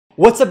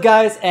What's up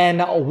guys, and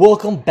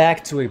welcome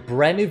back to a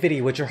brand new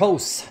video with your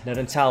host,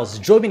 Noneother.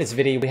 Joining me in this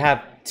video, we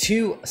have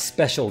two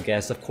special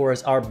guests. Of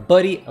course, our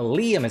buddy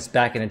Liam is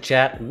back in the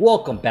chat.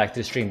 Welcome back to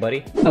the stream,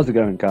 buddy. How's it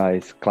going,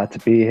 guys? Glad to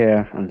be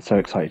here. I'm so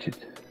excited.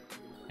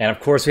 And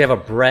of course, we have a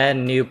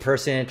brand new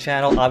person in the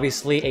channel.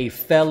 Obviously, a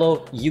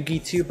fellow Yu-Gi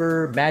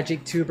tuber,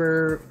 Magic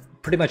tuber,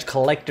 pretty much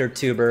collector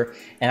tuber,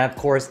 and of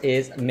course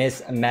is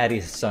Miss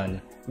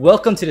Madisan.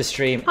 Welcome to the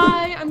stream.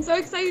 Hi, I'm so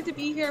excited to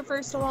be here,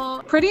 first of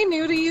all. Pretty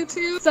new to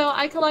YouTube, so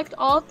I collect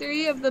all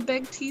three of the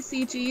big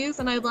TCGs,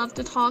 and I love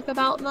to talk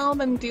about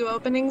them and do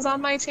openings on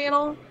my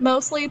channel.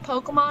 Mostly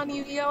Pokemon,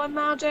 Yu-Gi-Oh, and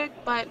Magic,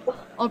 but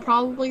I'll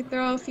probably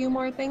throw a few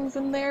more things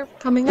in there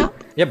coming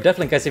up. Yep,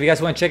 definitely, guys. If you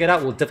guys want to check it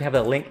out, we'll definitely have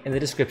a link in the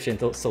description,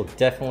 so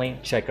definitely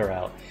check her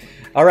out.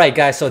 Alright,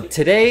 guys, so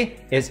today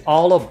is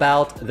all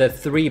about the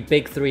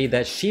big three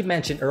that she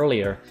mentioned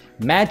earlier.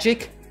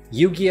 Magic,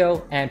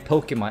 Yu-Gi-Oh, and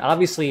Pokemon.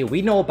 Obviously,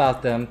 we know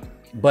about them,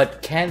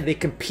 but can they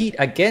compete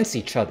against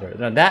each other?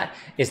 Now, that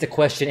is the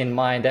question in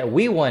mind that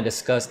we want to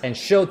discuss and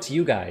show to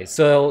you guys.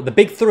 So, the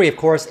big three, of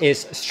course,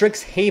 is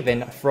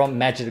Strixhaven from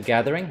Magic the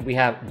Gathering. We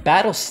have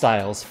Battle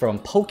Styles from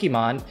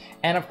Pokemon,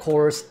 and of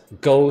course,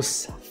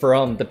 Ghosts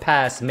from the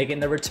past,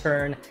 making their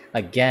return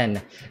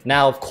again.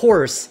 Now, of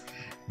course,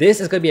 this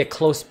is going to be a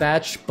close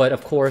match, but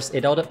of course,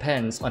 it all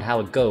depends on how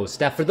it goes.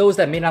 Now, for those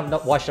that may not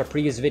have watched our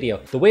previous video,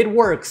 the way it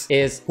works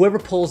is whoever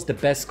pulls the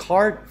best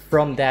card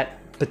from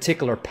that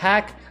particular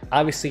pack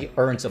obviously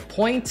earns a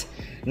point.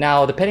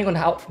 Now, depending on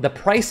how the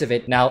price of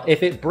it, now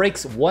if it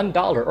breaks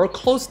 $1 or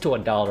close to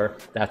 $1,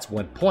 that's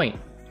 1 point.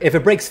 If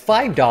it breaks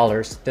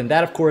 $5, then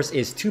that of course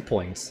is 2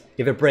 points.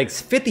 If it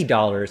breaks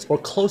 $50 or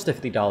close to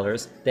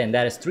 $50, then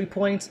that is 3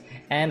 points.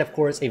 And of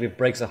course, if it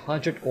breaks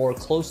 100 or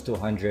close to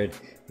 100,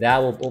 that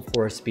will of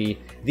course be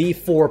the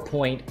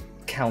 4-point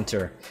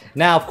counter.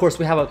 Now, of course,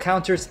 we have our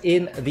counters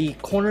in the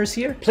corners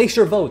here. Place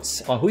your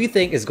votes on who you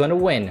think is going to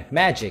win,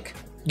 Magic,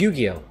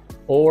 Yu-Gi-Oh,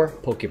 or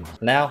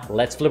Pokemon. Now,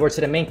 let's flip over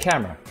to the main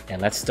camera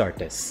and let's start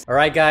this. All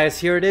right, guys,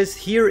 here it is.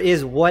 Here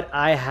is what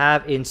I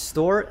have in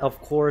store. Of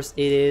course,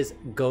 it is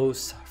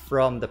Ghosts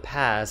from the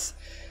past.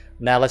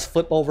 Now, let's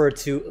flip over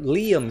to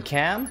Liam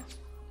Cam.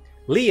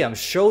 Liam,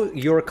 show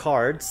your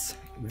cards,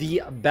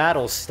 the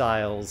battle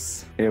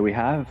styles. Here we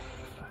have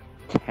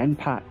 10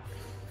 packs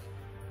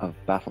of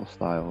battle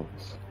styles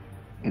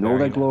in all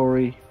their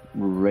glory,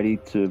 ready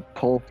to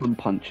pull some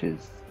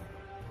punches.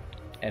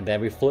 And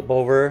then we flip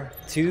over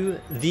to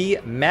the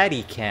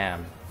Maddie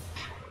Cam.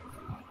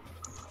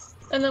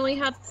 And then we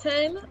have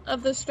 10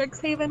 of the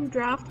Strixhaven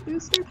draft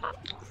booster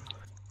packs.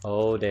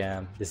 Oh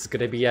damn, this is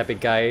gonna be epic,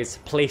 guys.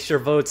 Place your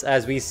votes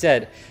as we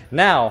said.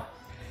 Now,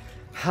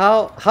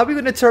 how are we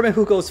gonna determine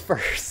who goes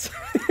first?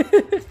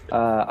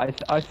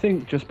 I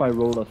think just by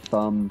rule of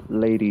thumb,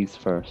 ladies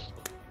first.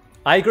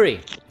 I agree.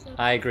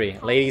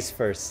 Ladies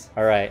first.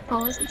 All right.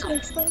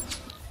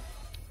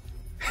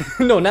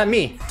 No, not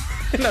me.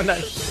 No, not.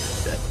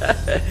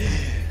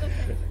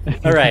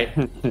 All right.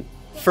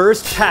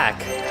 First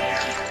pack.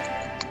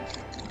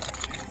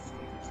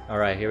 All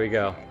right, here we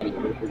go.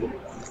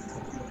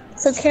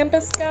 So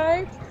Campus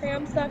Guide,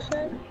 Cram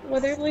Session,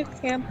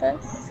 Witherleaf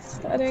Campus,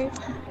 Study,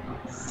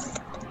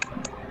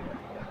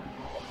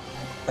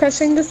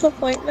 Crushing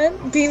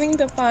Disappointment, Beaming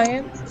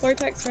Defiance,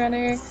 Vortex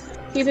Runner,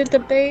 Heated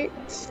Debate,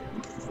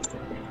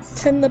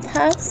 Tin the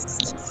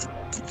Pest,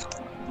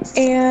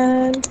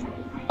 and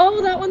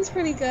oh, that one's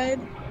pretty good.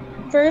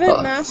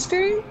 Verdant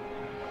Mastery.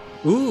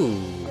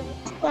 Ooh.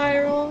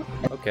 Spiral.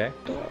 Okay.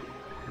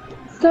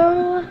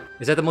 So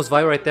is that the most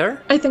viral right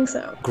there? I think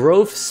so.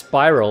 Growth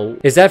Spiral.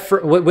 Is that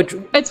for which?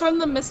 It's from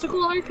the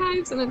Mystical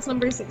Archives, and it's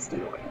number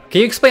 61.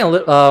 Can you explain a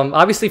little?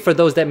 Obviously, for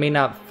those that may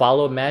not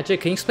follow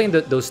Magic, can you explain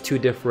those two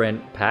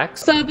different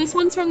packs? So this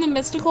one's from the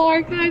Mystical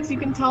Archives. You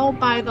can tell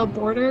by the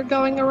border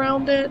going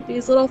around it.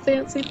 These little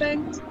fancy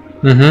things.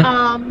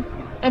 Mm-hmm.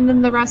 And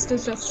then the rest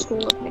is just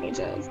School of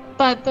Mages.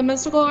 But the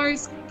Mystical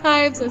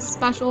Archives is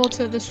special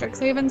to the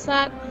Strixhaven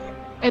set.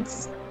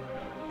 It's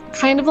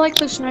kind of like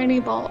the Shiny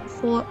Vault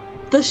for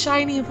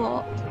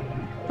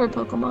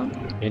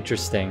Pokemon.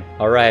 Interesting.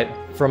 All right.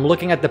 From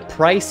looking at the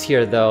price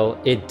here, though,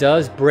 it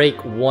does break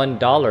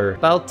 $1,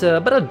 about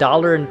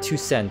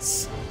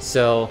 $1.02.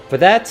 So for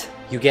that,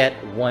 you get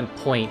 1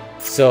 point.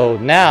 So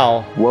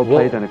now, Well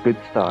played and a good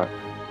start.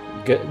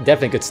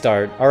 Definitely good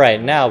start. All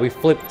right, now we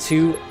flip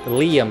to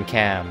Liam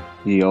Cam.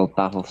 The old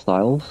battle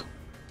styles.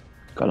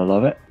 Gotta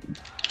love it.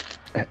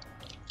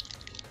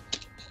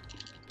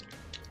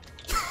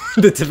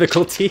 The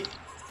difficulty.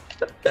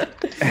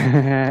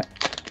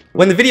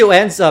 When the video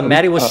ends,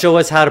 Maddie will show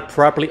us how to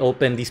properly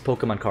open these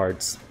Pokemon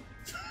cards.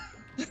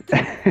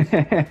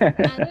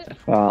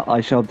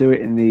 I shall do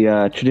it in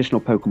the traditional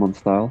Pokemon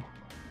style.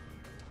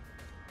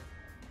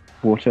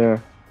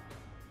 Water,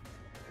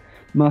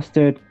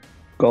 Mustard,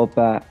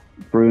 Golbat,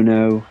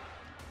 Bruno,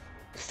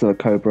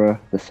 Silicobra,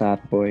 the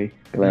Sad Boy,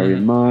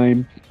 Galarian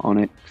Mime,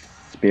 Onyx,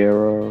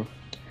 Spearow,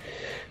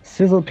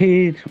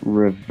 Sizzlepede,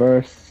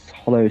 Reverse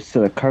Hollow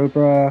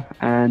Silicobra,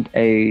 and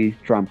a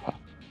Drampa.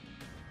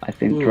 I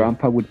think Ooh.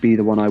 Grandpa would be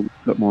the one I would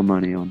put more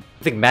money on.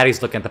 I think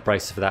Maddie's looking at the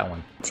price for that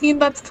one. Team,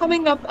 that's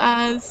coming up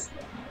as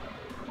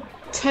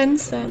 10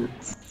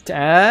 cents.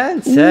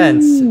 10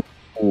 cents.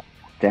 Ooh,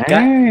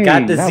 dang,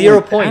 Got the that 0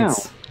 went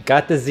points. down.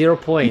 Got the 0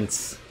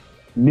 points.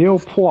 Mille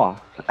pois.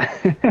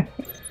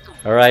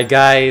 All right,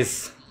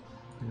 guys.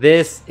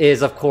 This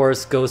is, of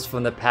course, Ghost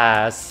from the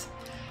Past.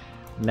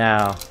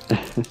 Now,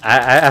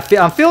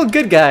 I'm feeling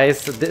good,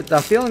 guys.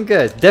 I'm feeling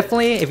good.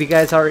 Definitely, if you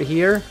guys are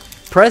here,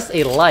 press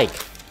a like.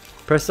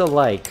 Press a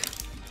like.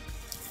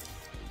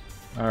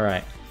 All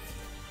right.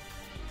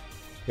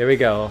 Here we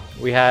go.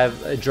 We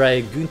have a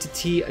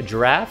Draguntity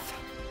Giraffe.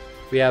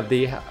 We have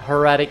the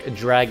Hieratic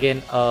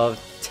Dragon of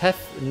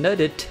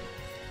Tefnudit.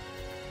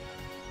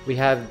 We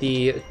have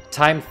the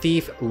Time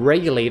Thief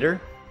Regulator.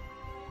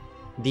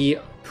 The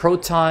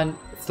Proton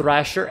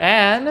Thrasher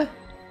and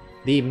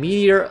the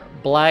Meteor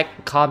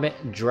Black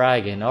Comet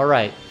Dragon. All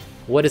right,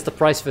 what is the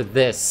price for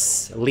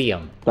this,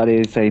 Liam? That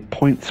is a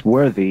points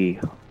worthy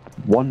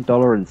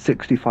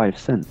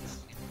 $1.65.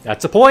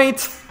 That's a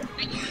point.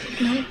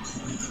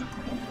 Nice.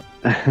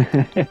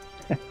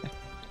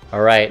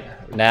 All right,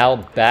 now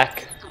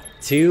back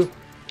to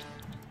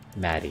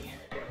Maddie.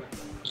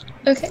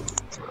 Okay.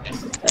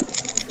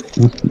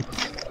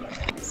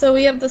 So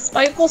we have the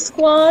Spiteful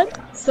Squad,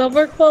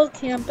 Silverquill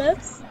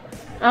Campus,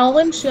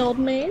 Owlin Shield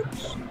Mage,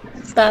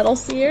 Battle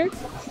Seer,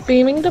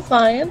 Beaming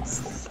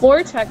Defiance,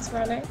 Vortex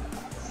Runner,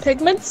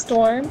 Pigment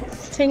Storm,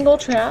 Tingle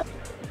Trap,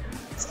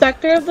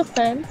 Spectre of the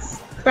Fence,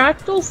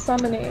 Fractal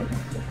Summoning,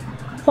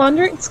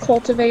 Quandrant's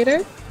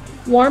Cultivator,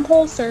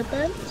 Wormhole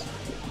Serpent,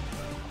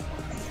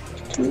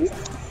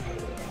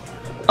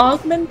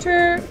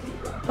 Augmenter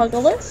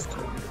Pugilist,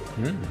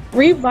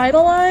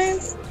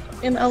 Revitalize,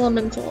 and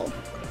Elemental.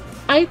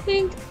 I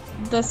think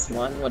this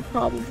one would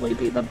probably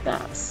be the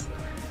best.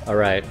 All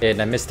right,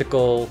 in a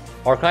mystical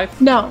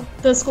archive. No,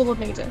 the School of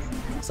Mages.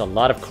 It's a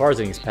lot of cards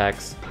in these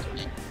packs.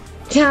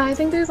 Yeah, I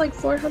think there's like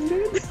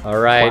 400. All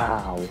right,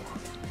 Wow.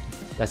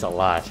 that's a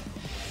lot.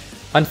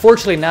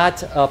 Unfortunately,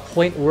 not a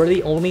point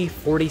worthy. Only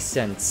 40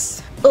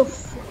 cents.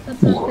 Oof,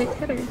 that's a big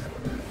hitter.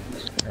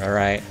 All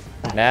right,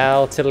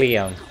 now to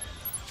Liam.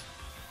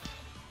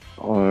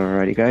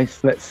 Alrighty,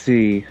 guys. Let's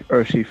see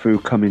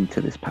Urshifu come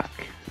into this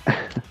pack.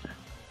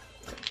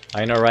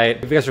 I know, right?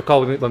 If you guys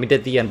recall when we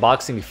did the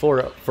unboxing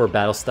before for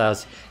Battle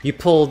Styles, you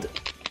pulled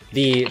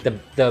the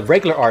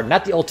regular art,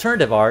 not the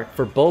alternative art,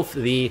 for both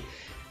the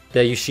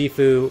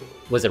Urshifu.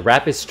 Was it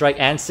Rapid Strike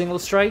and Single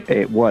Strike?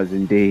 It was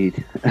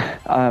indeed.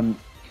 The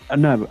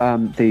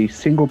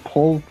single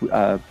pull,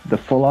 the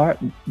full art,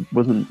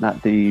 wasn't that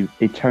the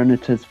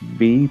Eternatus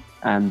V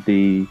and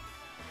the,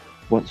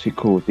 what's it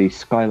called, the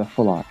Skylar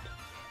full art?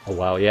 Oh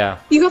wow, yeah.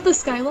 You got the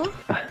Skyla?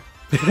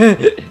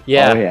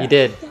 Yeah, Oh, yeah. you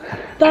did.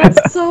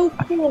 That's so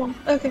cool.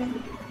 Okay.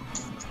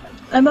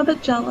 I'm a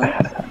bit jealous.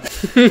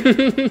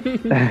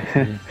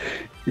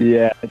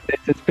 Yeah,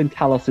 it's been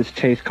Talos'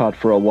 chase card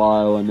for a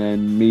while, and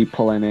then me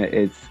pulling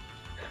it,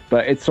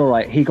 but it's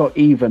alright. He got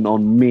even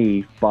on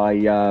me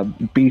by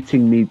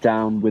beating me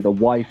down with a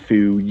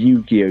waifu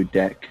Yu-Gi-Oh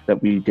deck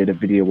that we did a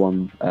video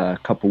on a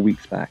couple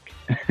weeks back.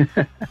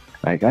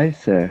 Right,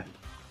 guys,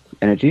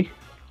 energy.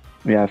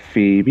 We have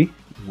Phoebe.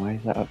 Why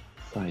is that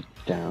upside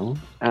down?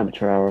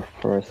 Amateur hour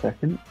for a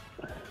second.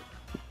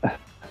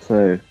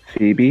 So,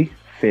 Phoebe,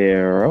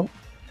 Pharaoh,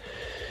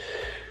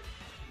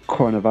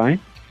 Cornivine.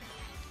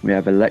 We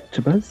have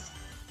Electabuzz.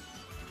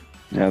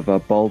 We have a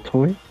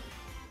Baltoy.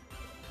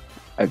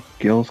 A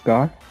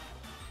Glizgar.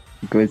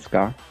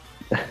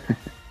 A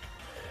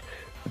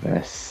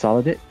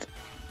Saladit.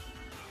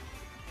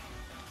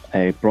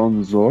 A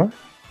Bronzor.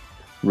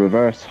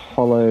 Reverse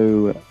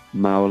Hollow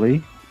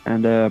Mowgli.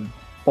 And a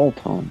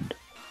Boltond.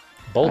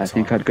 I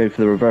think I'd go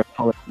for the reverse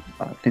Hollow.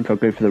 I think I'll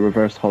go for the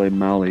reverse Hollow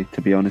Mowgli,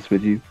 to be honest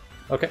with you.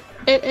 Okay.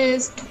 It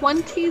is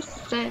 20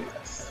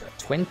 cents.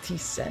 20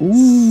 cents.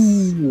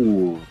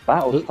 Ooh,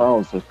 Battle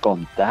Styles has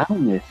gone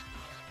down this.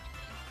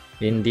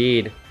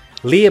 Indeed.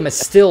 Liam is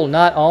still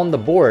not on the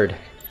board.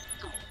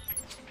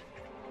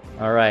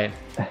 Alright.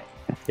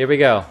 Here we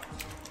go.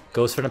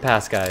 Ghost from the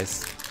Past,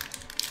 guys.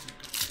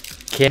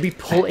 Can we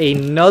pull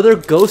another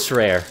Ghost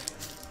Rare?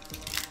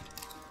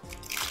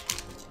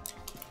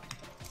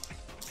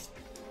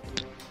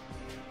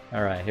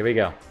 Alright, here we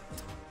go.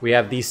 We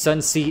have the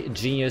Sunsea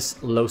Genius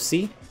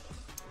Losi,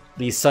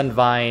 the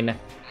Sunvine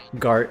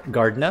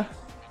Gardna,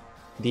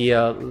 the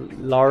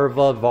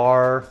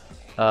Larvavar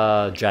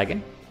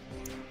Dragon,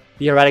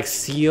 the Hieratic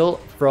Seal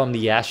from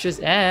the Ashes,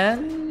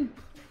 and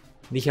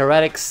the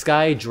Hieratic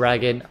Sky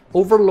Dragon,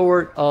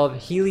 Overlord of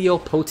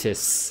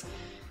Heliopotis.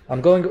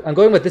 I'm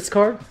going with this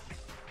card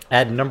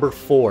at number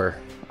 4.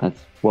 That's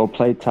well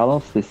played,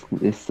 Talos.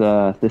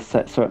 This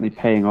set's certainly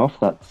paying off.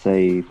 That's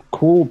a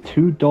cool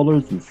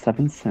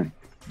 $2.07.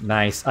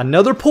 Nice.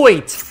 Another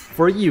point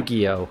for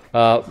Yu-Gi-Oh!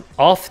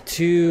 Off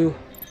to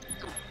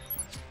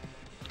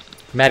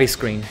Maddie's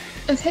screen.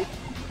 Okay.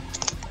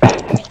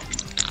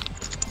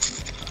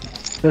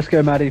 Let's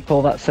go, Maddie.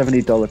 Pull that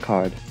 $70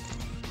 card.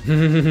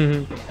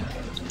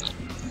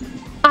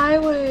 I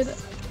would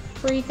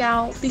freak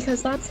out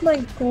because that's my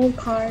gold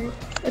card.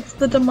 It's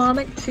the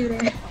demonic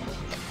tutor.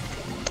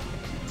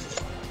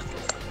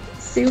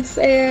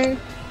 Soothsayer.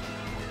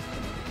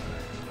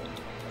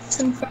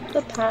 Confront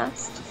the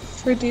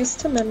past. Reduce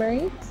to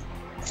memory.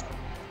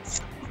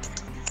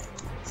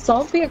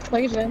 Solve the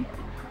equation.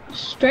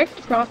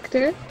 Strict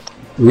Proctor.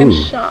 And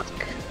Shock.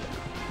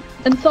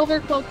 And Silver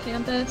Cloak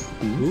Canvas.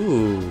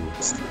 Ooh.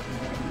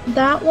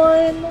 That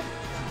one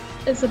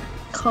is a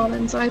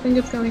common, so I think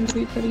it's going to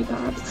be pretty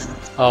bad.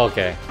 Oh,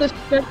 okay. The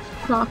Strict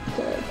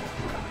Proctor.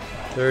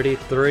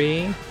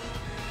 33.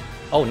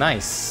 Oh,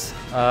 nice.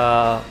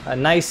 A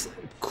nice,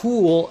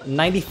 cool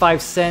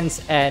 95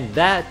 cents, and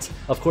that,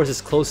 of course,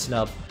 is close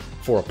enough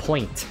for a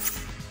point.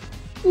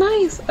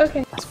 Nice,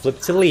 okay. Let's flip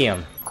to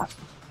Liam.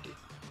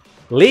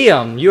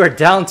 Liam, you are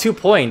down 2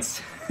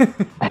 points.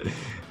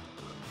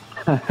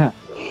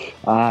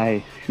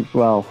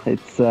 Well,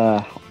 it's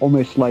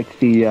almost like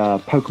the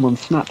Pokemon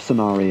Snap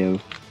scenario.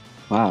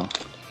 Wow,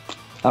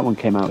 that one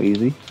came out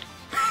easy.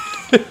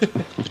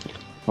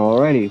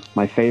 Alrighty,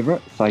 my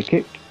favorite,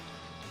 Psychic.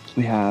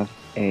 We have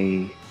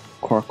a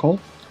Carkle,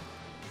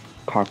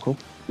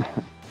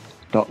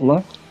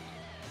 Dottler,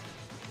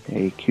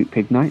 a Cute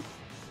Pignite,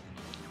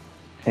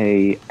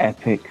 a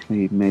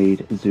epically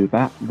made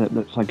Zubat that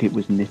looks like it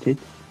was knitted.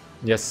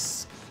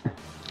 Yes.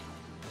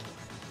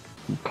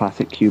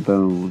 Classic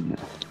Cubone.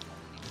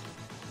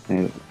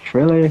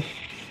 Trillish.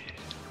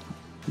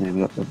 Then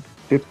we got the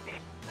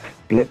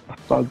Blip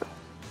Bug.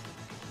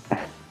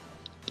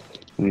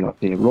 We got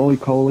the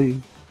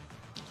Roly-Poly.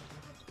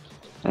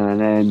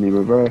 And then the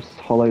reverse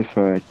holo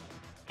for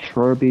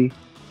Trubby.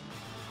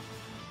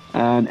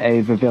 And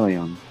a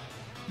Vivillon.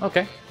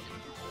 Okay.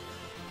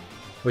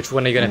 Which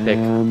one are you gonna pick?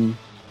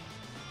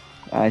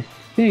 I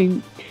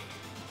think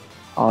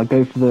I'll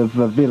go for the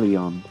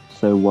Vivillon.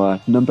 So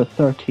number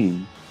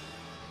 13.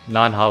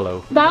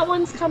 Non-hollow. That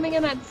one's coming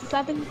in at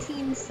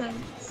 17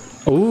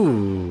 cents.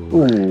 Ooh.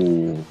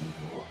 Ooh.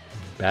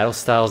 Battle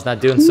Style's not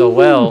doing so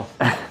well.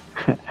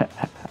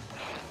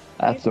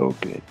 That's all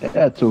good.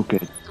 That's all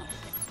good.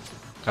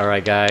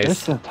 Alright, guys.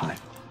 It's that time.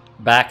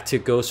 Back to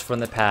Ghost from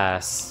the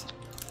Past.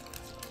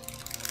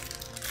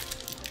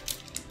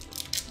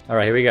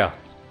 Alright, here we go.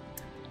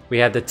 We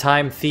have the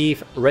Time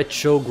Thief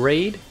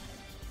Retrograde.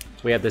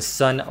 We have the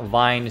Sun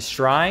Vine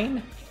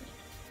Shrine.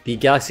 The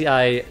Galaxy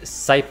Eye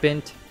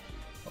Sipent.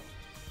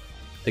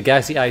 The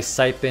Galaxy Eye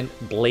Sipent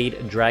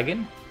Blade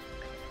Dragon.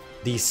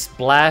 The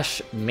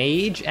Splash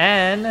Mage.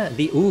 And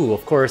the... Ooh,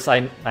 of course,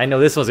 I know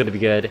this one's gonna be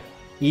good.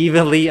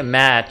 Evenly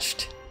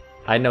Matched.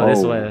 I know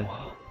this one.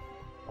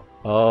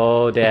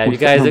 Oh, damn. What's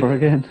You guys the number are...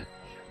 again?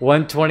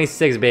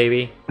 126,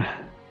 baby.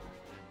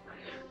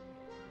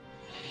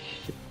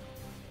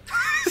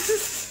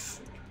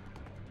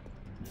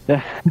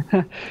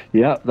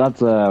 Yeah,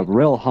 that's a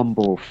real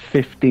humble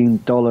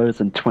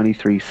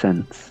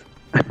 $15.23.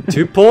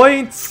 2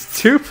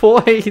 points! 2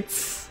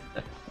 points!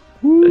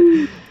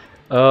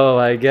 Oh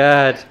my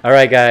god.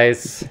 Alright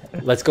guys,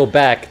 let's go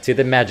back to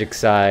the magic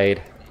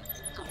side.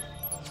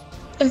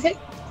 Okay.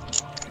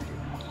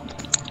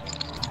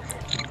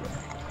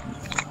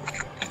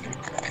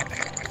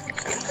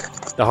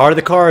 The harder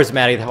the cards,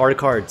 Maddie, the harder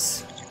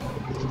cards.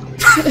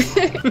 Does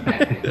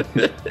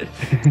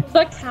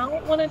that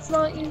count when it's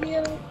not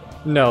Yu-Gi-Oh?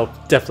 No,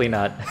 definitely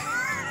not.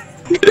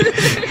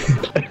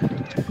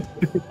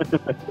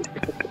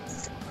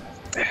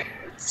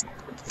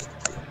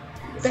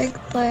 Big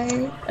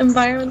Play,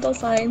 Environmental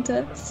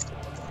Scientist,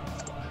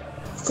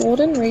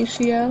 Golden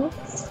Ratio.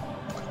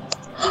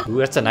 Ooh,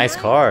 that's a nice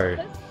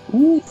card.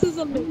 This is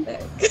a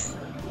mythic.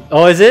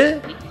 Oh, is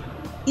it?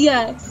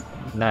 Yes,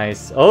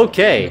 Nice.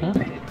 Okay.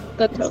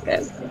 the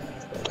token.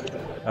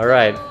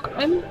 Alright.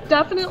 I'm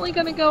definitely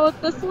gonna go with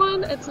this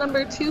one. It's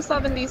number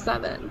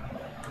 277.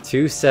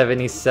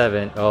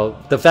 277. Oh,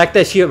 the fact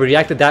that she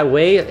reacted that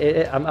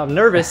way, I'm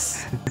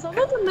nervous. Some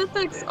of the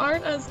mythics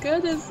aren't as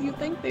good as you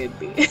think they'd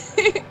be.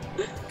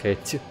 Okay,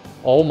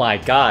 oh my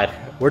god.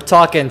 We're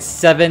talking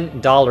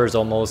 $7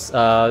 almost.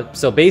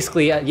 So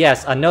basically,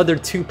 yes, another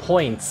 2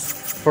 points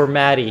for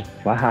Maddie.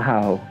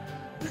 Wow.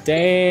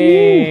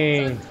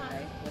 Dang.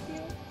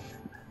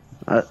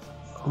 That's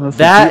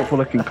That- a beautiful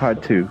looking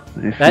card too.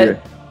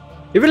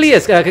 It really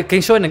is. Can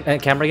you show it in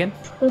camera again?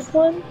 This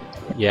one,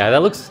 Yeah,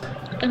 that looks...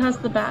 it has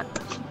the bat.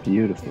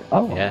 Beautiful.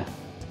 Oh. Yeah.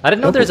 I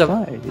didn't know there's a...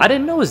 Double-sided. I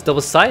didn't know it was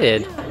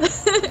double-sided.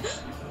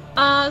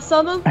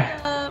 Some of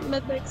the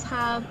mythics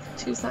have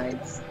 2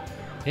 sides.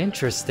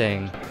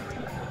 Interesting.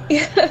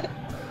 Yeah.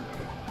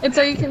 And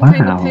so you can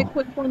kind of Wow. pick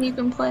which one you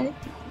can play.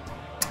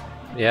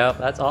 Yeah,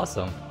 that's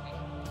awesome.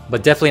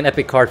 But definitely an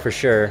epic card for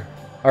sure.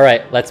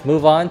 Alright, let's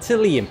move on to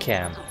Liam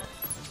Cam.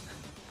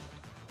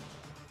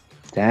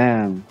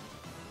 Damn.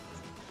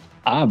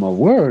 I'm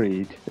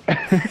worried.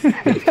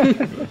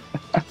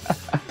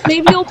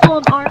 Maybe you'll pull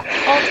an alt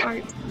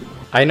art.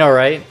 I know,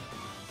 right?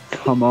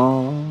 Come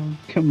on.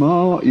 Come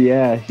on.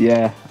 Yeah,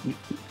 yeah.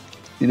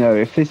 You know,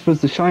 if this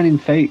was the Shining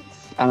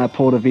Fates and I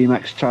pulled a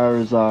VMAX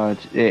Charizard,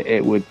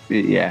 it would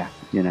be, yeah,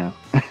 you know.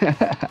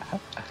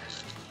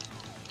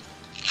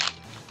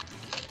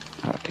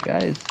 Okay,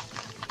 guys.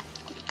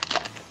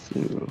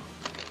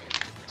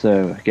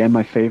 So again,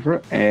 my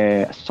favorite,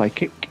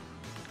 Psychic.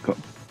 Got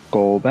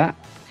Golbat,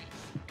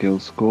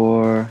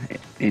 Gilscore,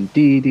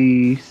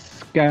 Indeedee,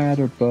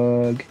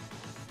 Scatterbug.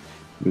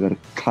 We got a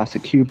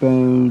classic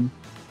Cubone,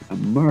 a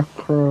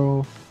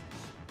Murkrow,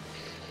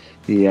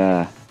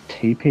 the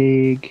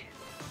T-Pig,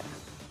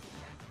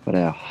 got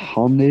a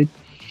Honedge.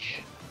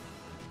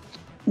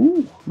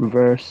 Ooh,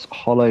 reverse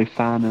holo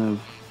fan of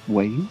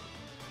Wave.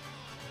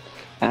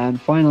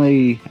 And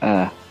finally,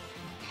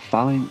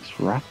 Phalanx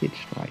Rapid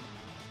Strike.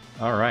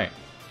 All right.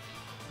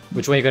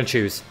 Which one are you gonna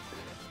choose?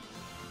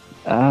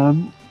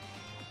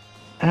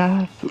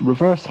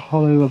 Reverse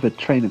holo of a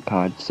trainer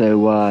card.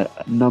 So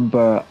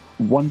number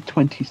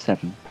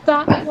 127.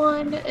 That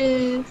one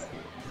is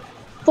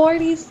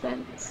 40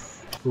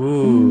 cents.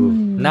 Ooh,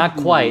 not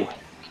quite.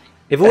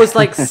 If it was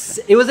like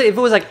if it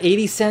was like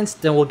 80 cents,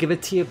 then we'll give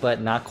it to you, but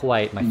not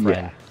quite, my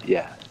friend.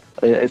 Yeah.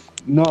 It's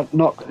not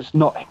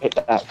hit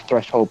that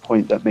threshold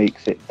point that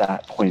makes it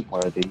that point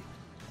worthy.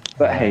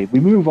 But hey, we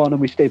move on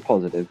and we stay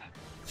positive.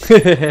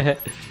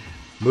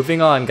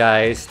 Moving on,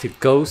 guys, to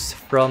Ghosts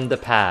from the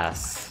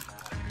Past.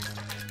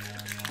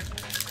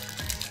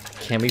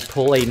 Can we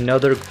pull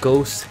another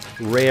Ghost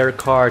rare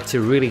card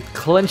to really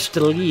clinch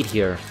the lead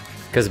here?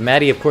 Because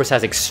Maddie, of course,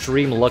 has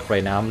extreme luck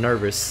right now. I'm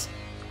nervous.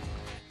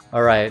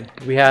 All right,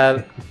 we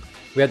have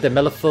the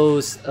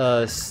Meliphos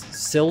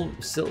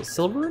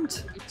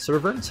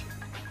Servant,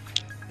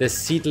 the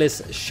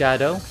Seedless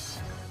Shadow,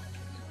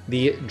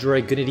 the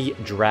Dragunity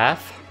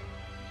Draft,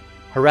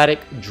 Heretic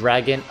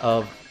Dragon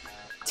of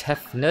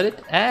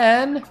Tefnut,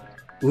 and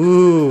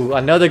ooh,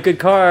 another good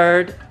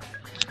card,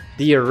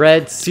 the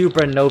Red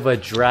Supernova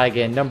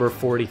Dragon, number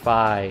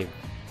 45.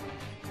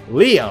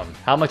 Liam,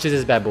 how much is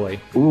this bad boy?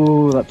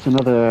 Ooh, that's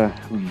another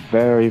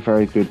very,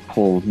 very good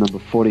pull. Number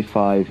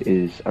 45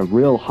 is a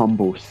real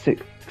humble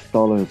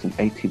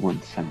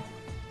 $6.81.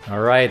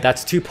 Alright,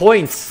 that's 2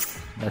 points.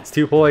 That's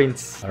 2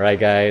 points. Alright,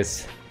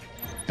 guys.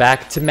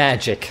 Back to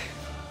Magic.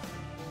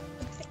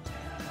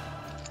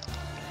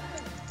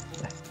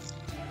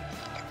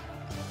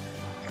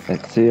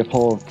 Let's see if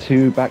pull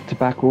 2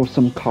 back-to-back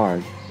awesome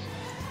cards.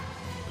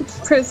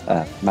 Chris,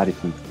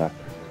 Madisan's back.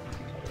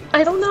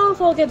 I don't know if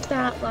I'll get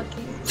that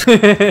lucky.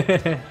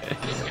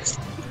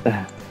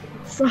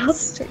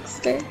 Frost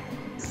Trickster.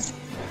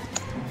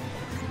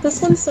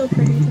 This one's so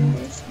pretty to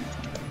me.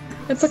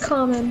 It's a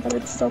common, but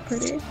it's still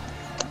pretty.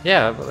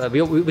 Yeah,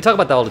 we talk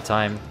about that all the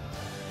time.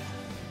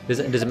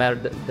 Doesn't matter.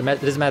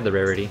 It doesn't matter the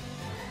rarity.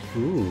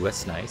 Ooh,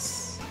 that's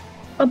nice.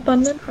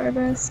 Abundant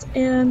Harvest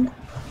and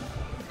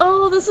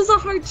oh, this is a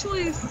hard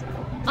choice.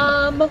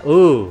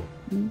 Ooh.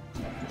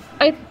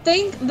 I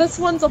think this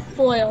one's a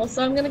foil,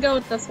 so I'm gonna go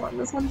with this one.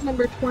 This one's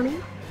number 20.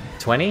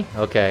 20?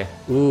 Okay.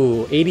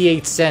 Ooh,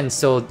 88 cents.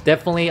 So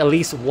definitely at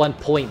least 1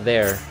 point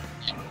there.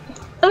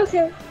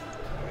 Okay.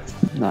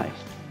 Nice.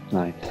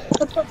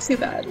 That's not too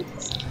bad.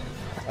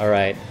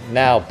 Alright,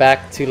 now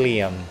back to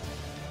Liam.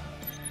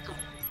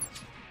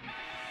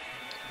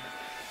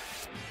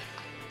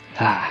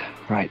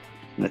 Right.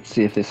 Let's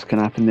see if this can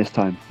happen this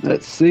time.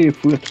 Let's see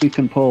if we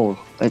can pull.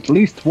 At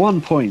least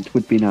 1 point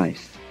would be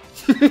nice.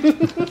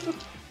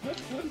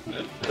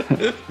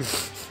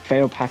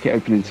 Fail packet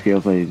opening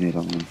skills, ladies and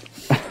gentlemen.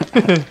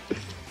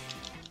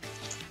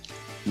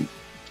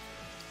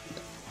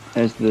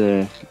 There's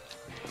the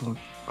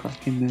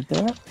crack in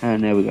there,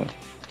 and there we go.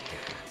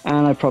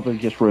 And I probably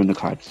just ruined the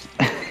cards.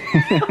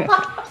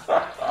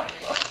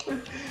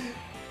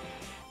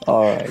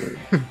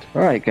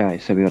 Alright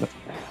guys, so we got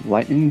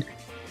Lightning,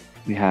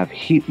 we have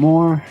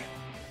Heatmore,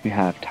 we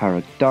have Tower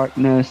of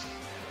Darkness,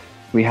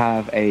 we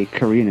have a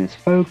Karina's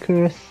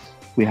Focus,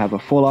 we have a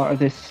full art of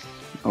this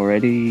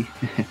already,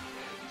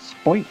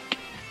 Spoink,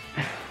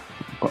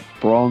 we've got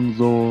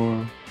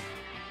Bronzor,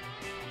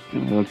 a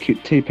little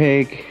cute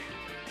T-Pig,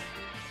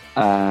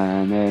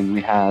 and then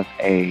we have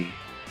a...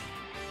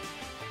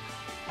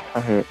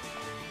 I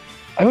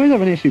always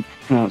have an issue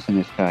pronouncing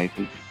this guy,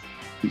 because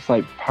it's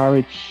like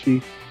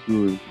Parachute.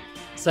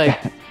 It's like...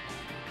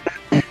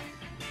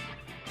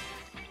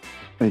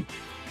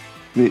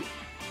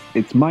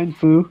 it's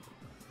Mindfu.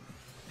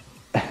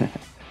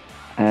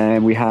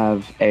 And we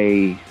have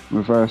a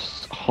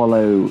reverse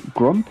holo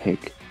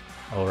Grumpig.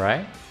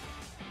 Alright.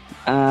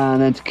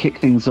 And then to kick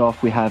things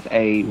off, we have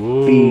a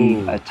Ooh. V,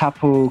 a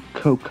Tapu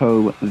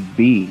Koko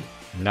V.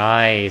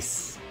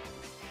 Nice.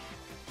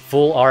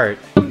 Full art.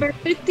 Number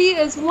 50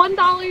 is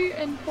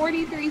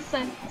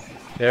 $1.43.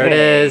 There it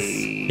is.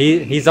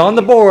 He's on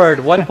the board.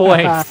 1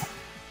 point.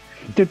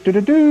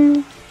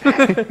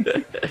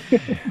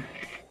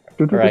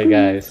 Alright,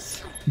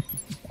 guys.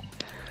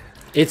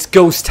 It's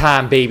ghost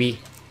time, baby.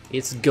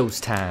 It's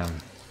ghost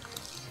time.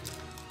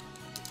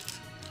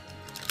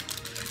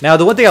 Now,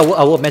 the one thing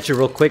I will mention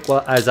real quick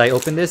as I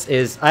open this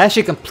is I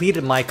actually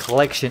completed my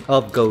collection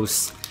of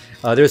ghosts.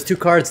 There's 2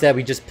 cards that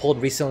we just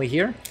pulled recently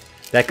here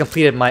that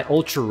completed my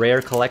ultra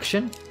rare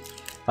collection.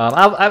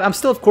 I'm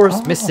still, of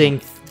course,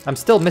 missing. I'm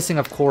still missing,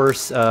 of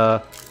course,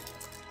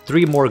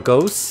 3 more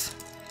ghosts.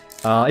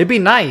 It'd be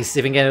nice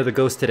if I can get another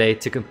ghost today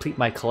to complete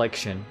my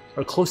collection.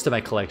 Or close to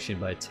my collection,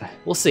 but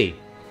we'll see.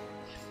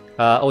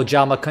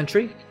 Ojama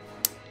Country.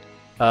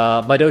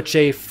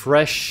 Madoche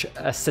Fresh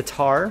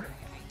Sitar.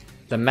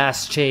 The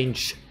Mass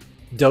Change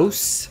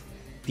Dose.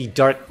 The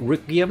Dark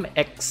Requiem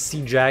X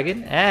Sea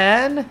Dragon.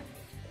 And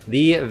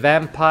the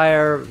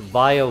Vampire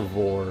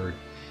Viovord.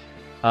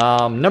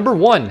 Number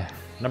one.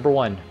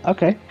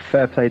 Okay,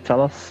 fair play,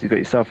 Talos. You got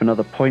yourself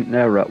another point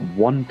there at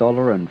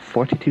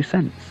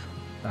 $1.42.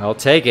 I'll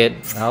take it.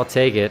 I'll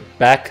take it.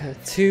 Back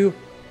to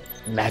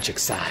Magic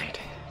side.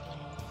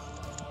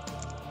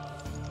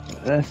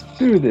 Let's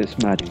do this,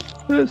 Maddie.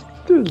 Let's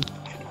do this.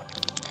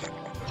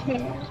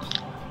 Okay.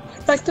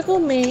 Spectacle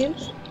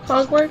Mage,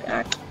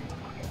 Hogwarts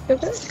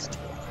Activist.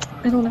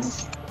 I don't know.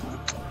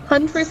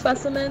 Hunt for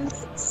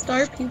Specimens,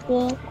 Star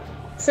Pupil,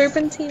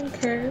 Serpentine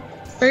Curve,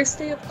 First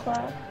Day of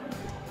Class,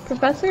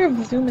 Professor of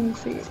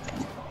Zoomancy,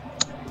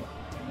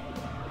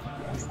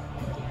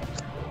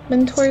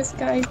 Mentor's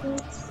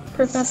Guidance,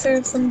 Professor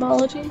of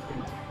Symbology,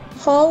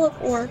 Hall of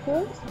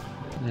Oracles,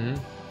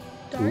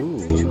 Dark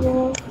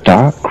Ritual,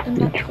 and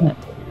that's it.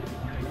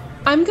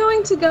 I'm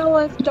going to go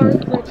with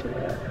Dark Ritual,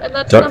 and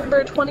that's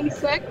number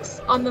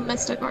 26 on the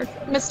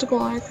Mystical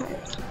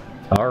Archives.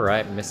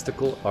 Alright,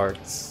 Mystical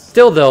Arts.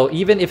 Still though,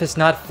 even if it's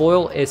not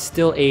foil, it's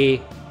still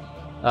a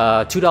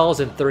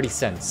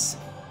 $2.30.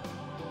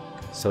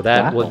 So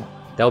that would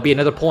be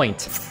another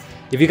point.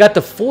 If you got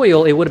the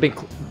foil, it would have been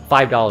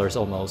 $5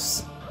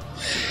 almost.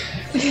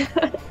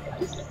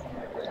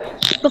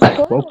 The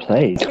foil well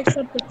played. takes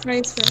up the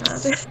price for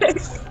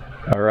that.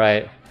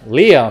 Alright,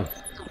 Liam,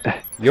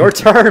 your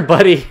turn,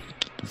 buddy.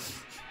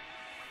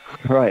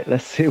 Right,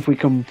 let's see if we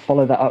can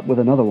follow that up with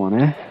another one,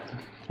 eh?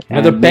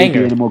 Another and maybe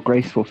banger. in a more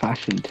graceful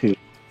fashion too.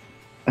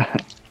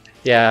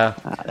 Yeah.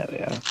 There we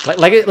go.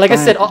 Like I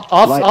said, off.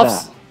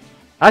 that.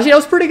 Actually, that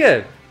was pretty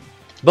good.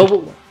 But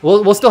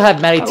we'll still have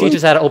Maddie teach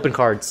us how to open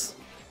cards.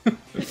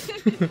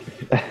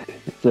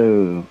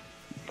 So,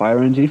 Fire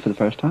Energy for the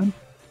first time.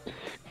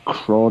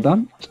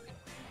 Crawdont.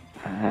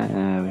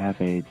 We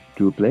have a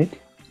Doublade.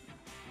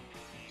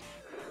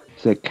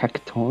 So,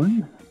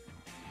 Cactorn.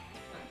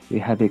 We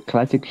have a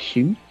Classic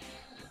Shoe.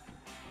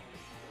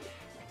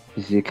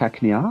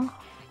 Zikaknia.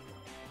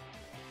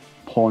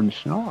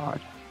 Pornshard.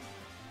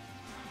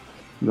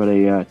 We got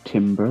a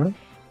Timber.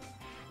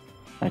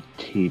 A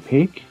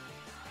T-Pig.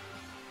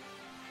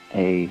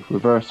 A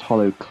Reverse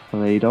Hollow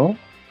Claydol.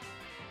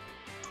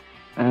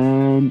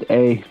 And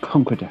a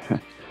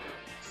Conqueror.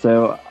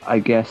 So I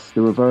guess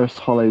the Reverse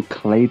Hollow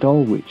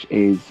Claydol, which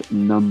is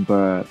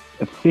number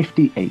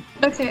 58.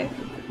 Okay,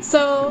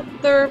 so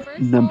the reverse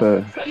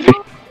Number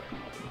Hollow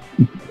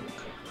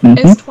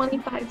Claydol is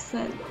 25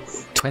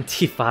 cents.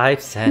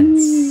 25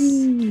 cents.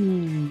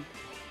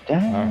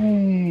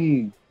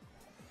 Dang.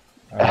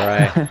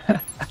 Alright.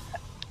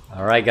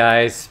 Alright,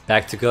 guys.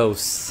 Back to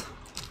Ghosts.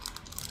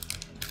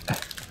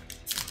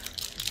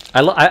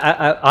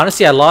 I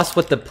honestly, I lost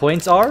what the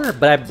points are,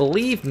 but I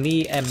believe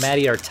me and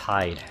Maddie are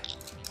tied.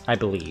 I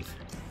believe.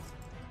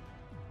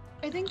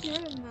 I think you're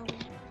in the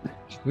lead.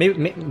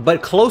 Maybe,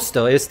 but close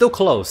though. It's still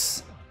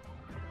close.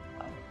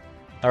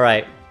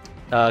 Alright.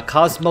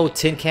 Cosmo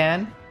Tin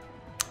Can.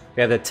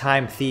 We have the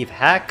Time Thief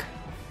Hack.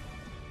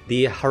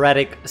 The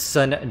Heretic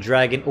Sun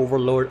Dragon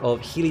Overlord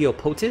of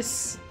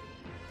Heliopotis.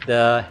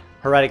 The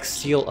Heretic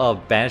Seal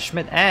of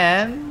Banishment.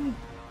 And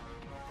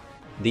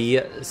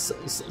the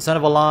Son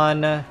of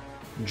Alan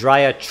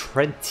Dria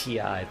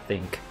Trentia, I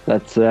think.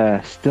 That's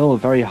still a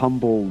very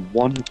humble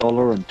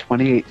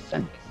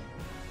 $1.28.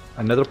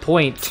 Another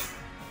point.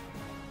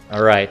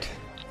 Alright.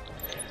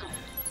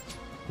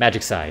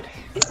 Magic side.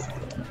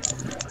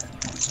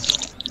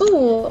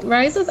 Ooh,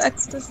 Rise of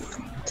Extus.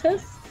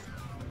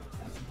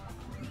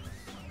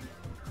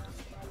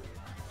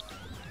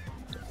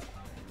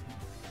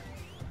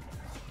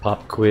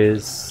 Pop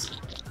quiz.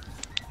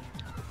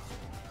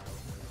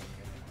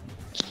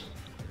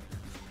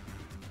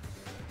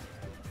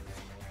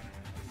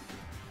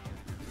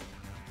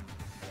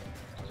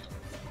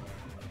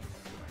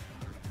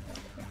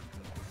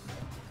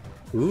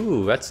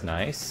 Ooh, that's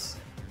nice.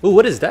 Ooh,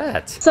 what is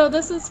that? So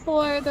this is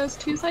for those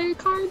two-sided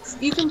cards.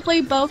 You can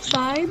play both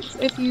sides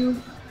if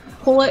you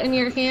pull it in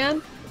your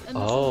hand, and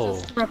this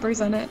is just to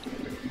represent it.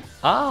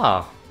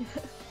 Ah,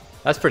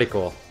 that's pretty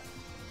cool.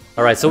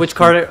 All right, so which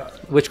card are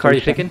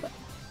you picking?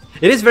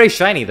 It is very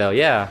shiny though,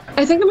 yeah.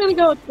 I think I'm gonna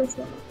go with this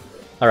one.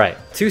 All right,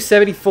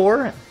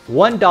 274,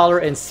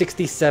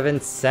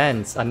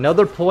 $1.67.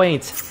 Another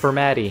point for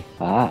Maddie.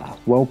 Ah,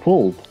 well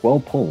pulled, well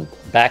pulled.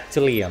 Back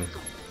to Liam.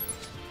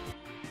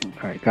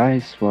 Alright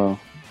guys, well,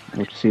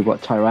 we'll see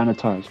what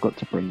Tyranitar's got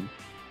to bring.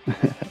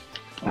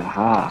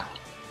 Aha!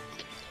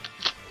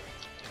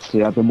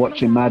 See, I've been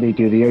watching Maddie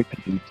do the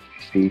opening,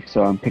 see,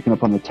 so I'm picking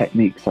up on the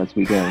techniques as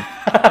we go.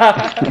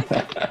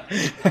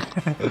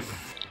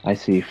 I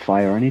see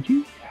Fire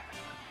Energy.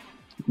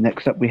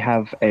 Next up we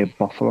have a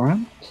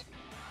Boffelant.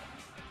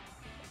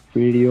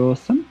 Really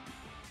awesome.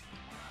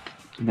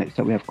 Next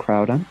up we have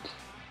Crowdant.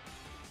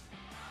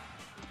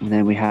 And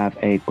then we have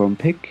a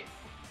Grumpig.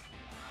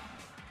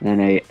 And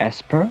then a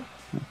Esper.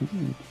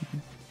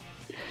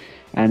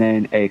 And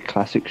then a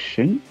classic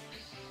Shin,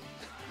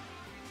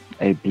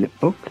 a Blip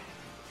Book,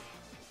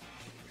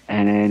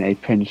 and then a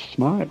Pinch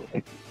Smart,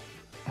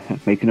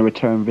 making a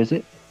return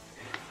visit.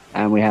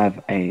 And we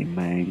have a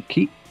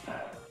Mankey.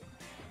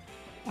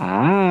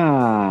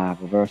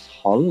 Reverse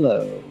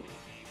Hollow.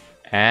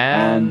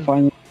 And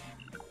finally,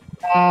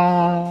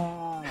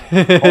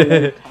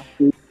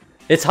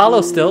 it's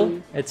hollow still.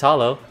 It's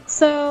hollow.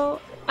 So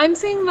I'm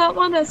seeing that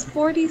one as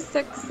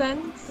 46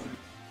 cents.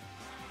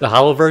 The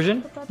hollow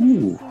version?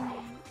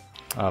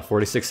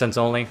 46 cents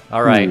only.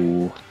 All right.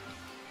 Ooh.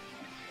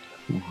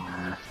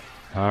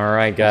 All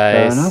right,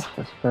 guys.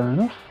 That's fair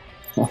enough.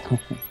 All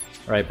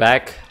right,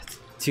 back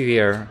to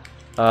here.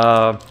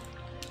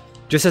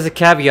 Just as a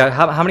caveat,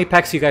 how many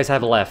packs do you guys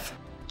have left?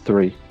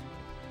 3.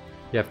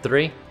 You have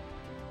 3?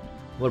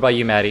 What about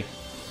you, Maddie?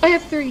 I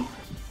have 3. You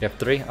have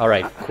 3?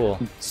 Alright, cool.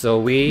 So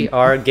we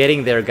are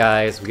getting there,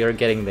 guys. We are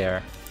getting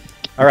there.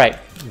 Alright,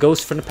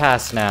 Ghost from the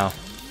Past now.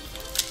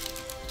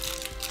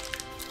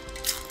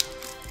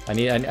 I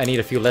need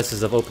a few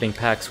lessons of opening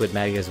packs with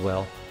Maddie as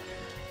well.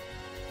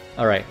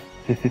 Alright.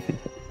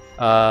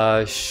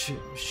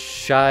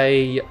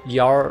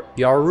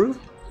 Yaru?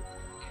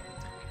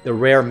 The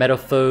rare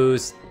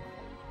Metalfoes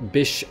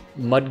Bish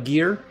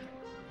Mudgear.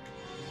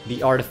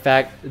 The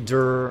artifact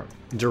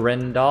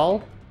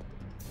Durendal.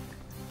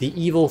 The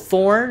Evil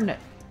Thorn.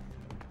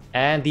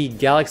 And the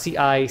Galaxy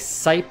Eye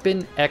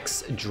Saipan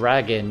X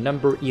Dragon,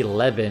 number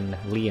 11,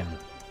 Liam.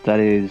 That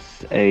is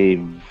a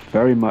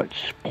very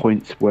much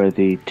points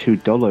worthy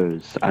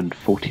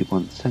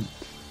 $2.41.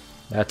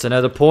 That's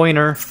another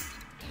pointer.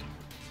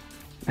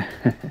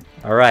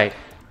 Alright,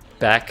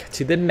 back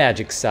to the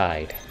magic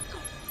side.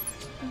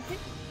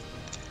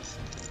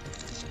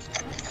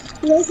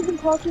 You guys have been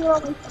talking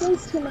about my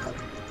face too much.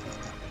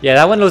 Yeah,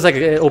 that one looks like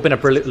it opened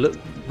up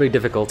really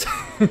difficult.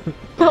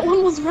 That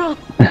one was rough.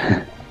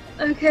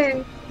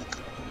 Okay.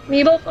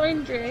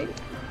 Needlethorn Drake,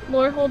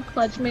 Lorehold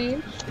Pledge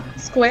Mage,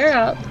 Square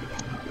Up,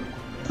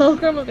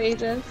 Pilgrim of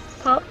Ages,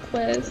 Pop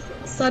Quiz,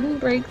 Sudden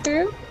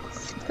Breakthrough,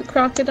 The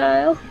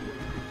Crocodile,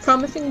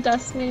 Promising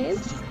Dust Mage,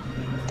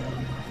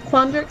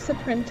 Quandrix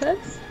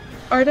Apprentice,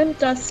 Ardent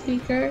Dust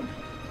Speaker,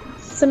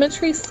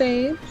 Symmetry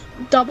Sage,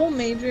 Double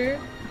Major.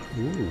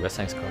 Ooh, that's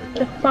a nice card.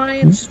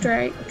 Defiant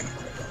Strike.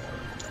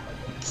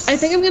 I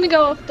think I'm gonna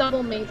go with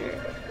Double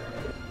Major.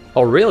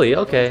 Oh, really?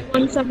 Okay.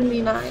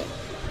 179.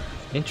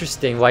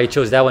 Interesting why you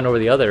chose that one over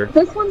the other.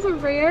 This one's a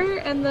rare,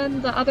 and then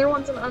the other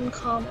one's an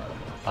uncommon.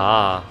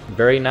 Ah,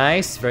 very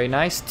nice, very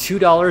nice.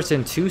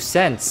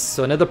 $2.02.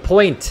 So another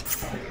point.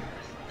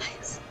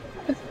 Nice.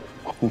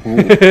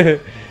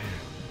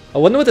 I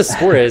wonder what the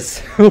score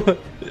is.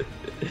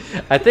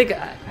 I think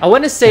I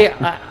want to say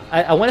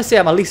I want to say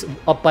I'm at least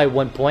up by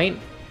 1 point,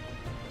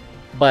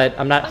 but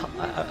I'm not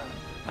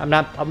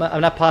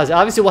positive.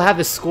 Obviously, we'll have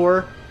the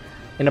score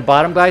in the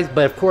bottom, guys.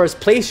 But of course,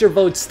 place your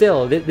vote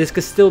still. This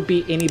could still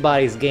be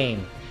anybody's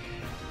game.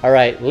 All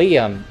right,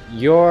 Liam,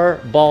 your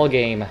ball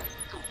game.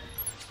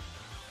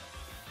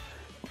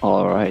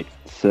 All right,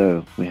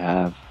 so we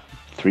have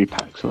 3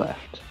 packs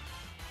left,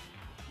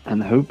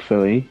 and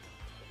hopefully,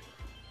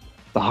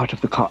 the heart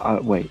of the car.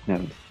 Wait, no,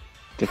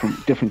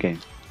 different game.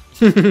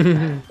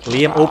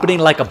 Liam opening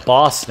like a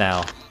boss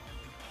now.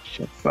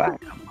 Shit, bam.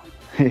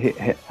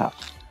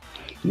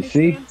 You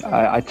see,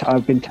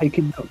 I've been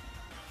taking notes.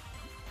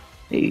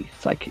 A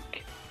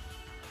psychic.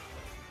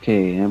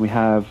 Okay, and we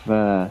have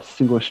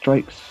Single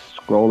Strikes,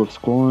 Scroll of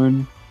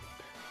Scorn.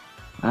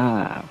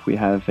 We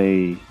have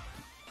a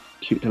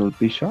cute little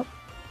Bishop.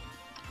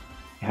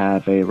 We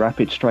have a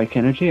Rapid Strike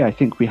Energy. I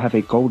think we have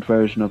a gold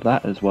version of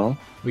that as well.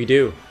 We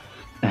do.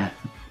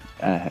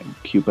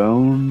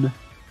 Cubone.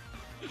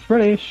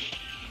 British.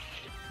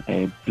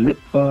 A Blip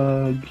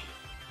Bug.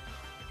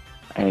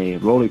 A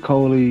Roly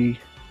Coly.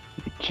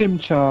 A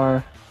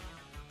Chimchar.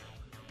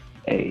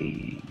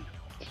 A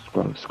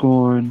Scroll of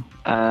Scorn.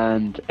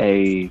 And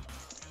a...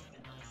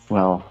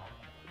 Well,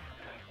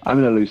 I'm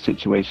in a loose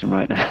situation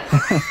right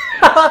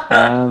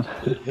now.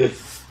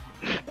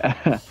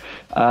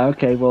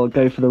 Okay, we'll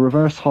go for the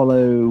Reverse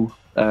Hollow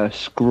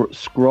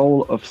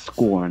Scroll of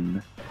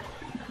Scorn.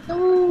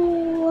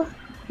 Oh,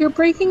 you're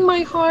breaking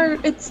my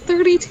heart. It's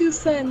 32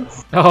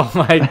 cents. Oh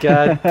my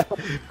god.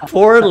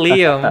 Poor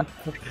Liam.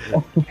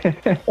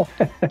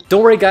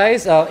 Don't worry,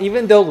 guys.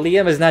 Even though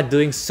Liam is not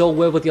doing so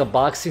well with the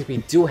unboxings, we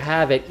do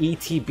have an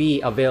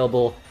ETB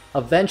available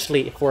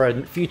eventually for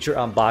a future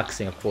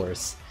unboxing, of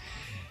course.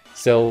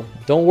 So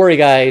don't worry,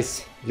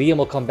 guys. Liam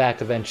will come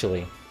back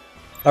eventually.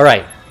 All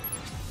right.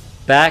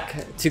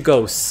 Back to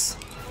Ghosts.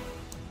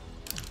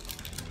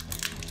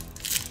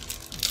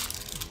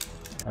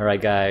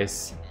 Alright,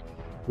 guys.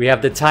 We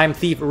have the Time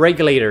Thief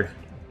Regulator,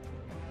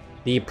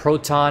 the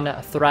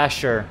Proton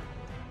Thrasher,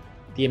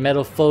 the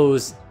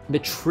Metalfoes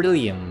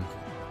Metrillium,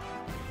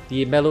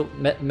 the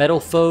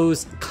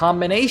Metalfoes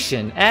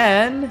Combination,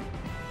 and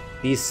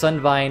the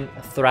Sunvine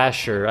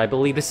Thrasher. I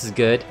believe this is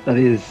good. That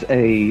is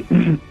a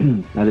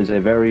that is a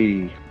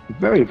very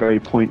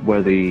point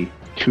worthy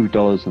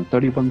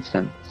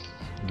 $2.31.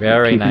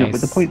 Very Keeping nice. up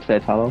with the points there,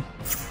 Talos.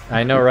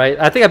 I know, right?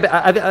 I think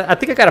I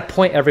got a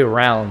point every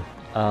round.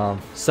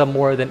 Some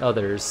more than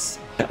others.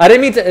 I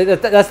didn't mean to.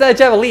 That's not a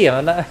jab at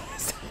Liam.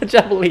 That's not a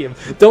jab at Liam.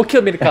 Don't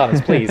kill me in the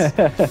comments, please.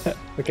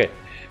 Okay,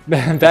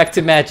 back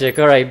to Magic.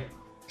 All right,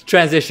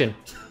 transition.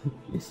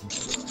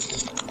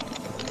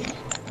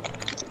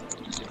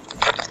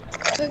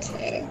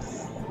 Okay.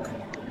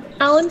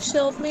 Alan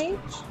Shieldmage,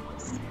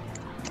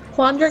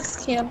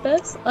 Quandrix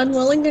Campus,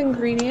 Unwilling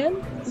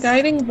Ingredient,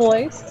 Guiding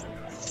Voice,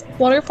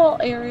 Waterfall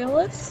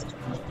Aerialist,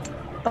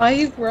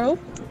 Bayou Grove,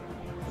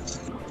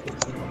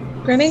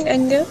 Grinning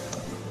Engith,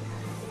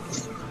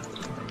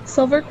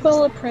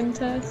 Silverquill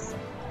Apprentice,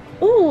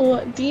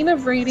 ooh, Dean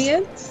of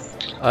Radiance,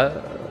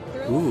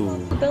 Ooh.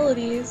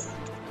 Abilities,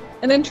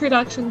 An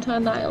Introduction to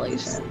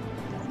Annihilation.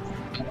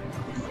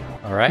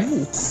 All right.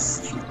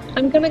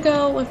 I'm gonna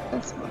go with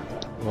this one.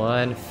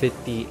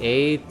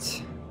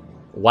 158.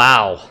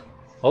 Wow.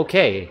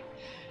 Okay.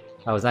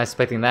 I was not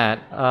expecting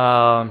that.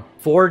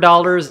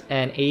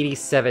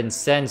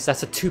 $4.87.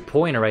 That's a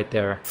 2-pointer right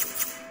there.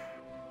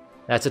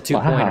 That's a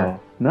 2-pointer. Wow.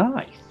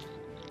 Nice.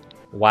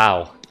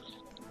 Wow.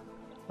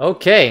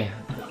 Okay.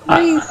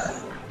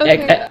 Nice.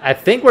 Okay. I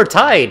think we're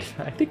tied.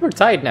 I think we're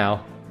tied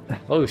now.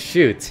 Oh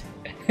shoot.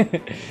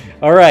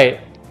 All right,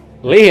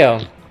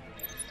 Liam.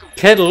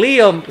 Can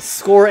Liam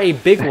score a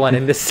big one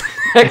in this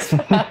next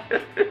round?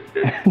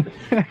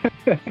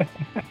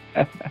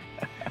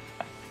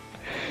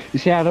 You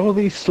see, I had all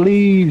these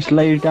sleeves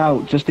laid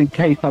out just in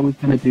case I was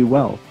going to do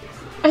well.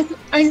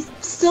 I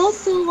still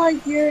feel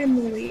like you're in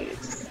the lead.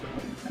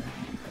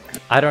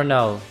 I don't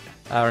know.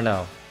 I don't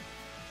know.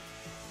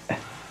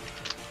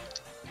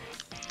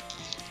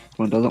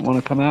 One doesn't want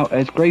to come out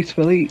as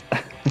gracefully.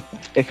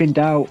 If in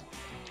doubt,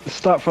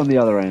 start from the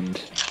other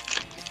end.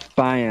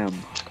 Bam.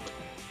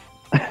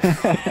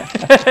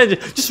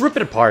 Just rip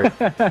it apart.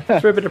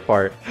 Just rip it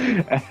apart.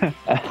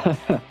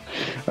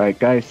 Alright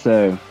guys,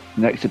 so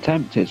next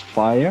attempt is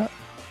fire.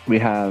 We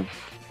have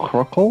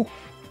Crockle,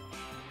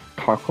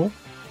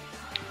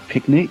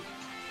 Picnic.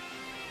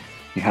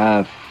 We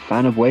have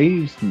Fan of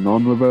Waves,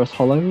 non-reverse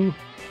hollow. We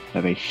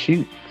have a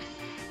Shinx,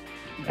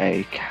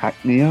 a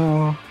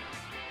Cacnea,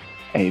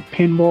 a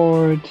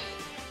Pinboard,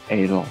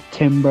 a little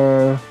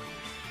Timber,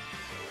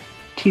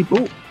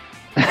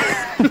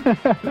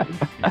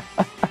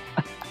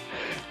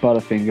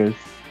 Butterfingers,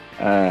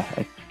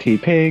 a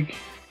T-Pig,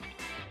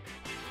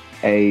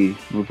 a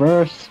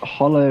reverse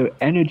hollow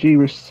energy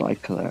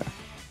recycler,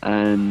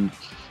 and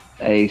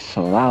a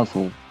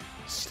Salazzle.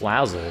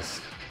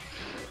 Slazzles.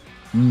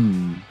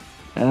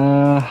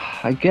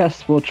 I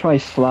guess we'll try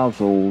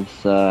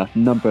Slazzle's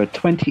number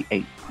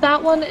 28.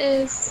 That one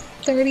is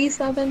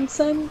 37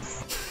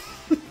 cents.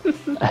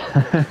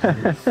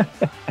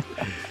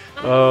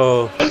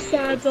 Oh. I'm so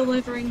sad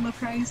delivering the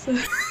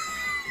prices.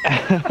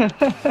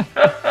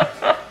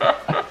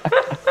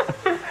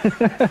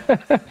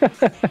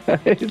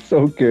 It's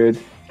so good.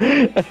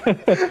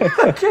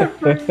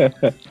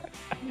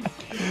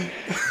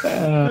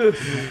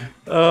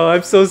 Oh,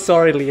 I'm so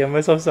sorry, Liam.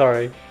 I'm so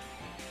sorry.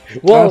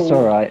 Well, That's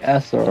alright,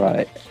 that's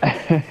alright.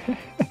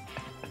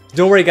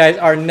 don't worry, guys.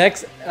 Our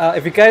next,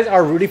 if you guys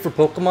are rooting for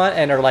Pokemon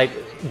and are like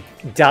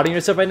doubting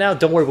yourself right now,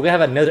 don't worry. We're gonna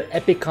have another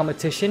epic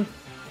competition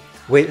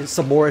with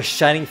some more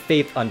Shining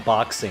Faith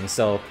unboxing.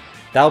 So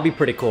that would be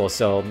pretty cool.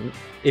 So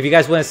if you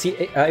guys want to see,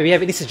 if you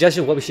have any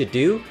suggestions what we should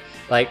do,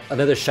 like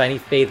another Shining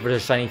Faith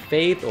versus Shining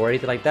Faith or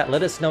anything like that,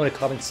 let us know in the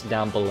comments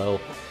down below.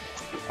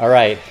 All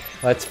right,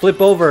 let's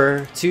flip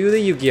over to the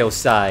Yu-Gi-Oh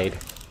side.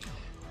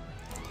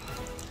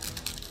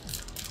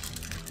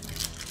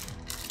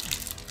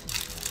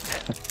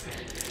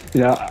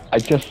 Yeah, I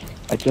just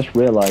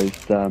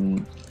realized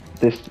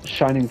this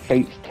Shining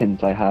Fates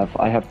tins I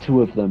have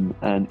 2 of them,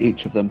 and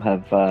each of them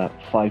have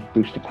 5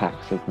 booster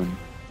packs of them.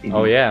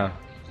 Oh yeah,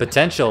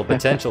 potential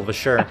for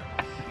sure.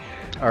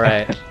 All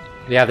right,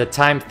 we have the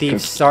Time Thief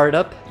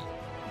Startup.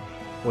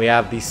 We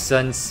have the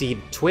Sunseed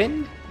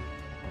Twin,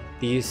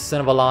 the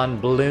Son of Alon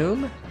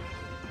Bloom,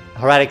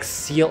 Heraldic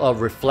Seal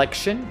of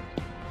Reflection,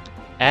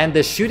 and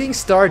the Shooting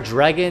Star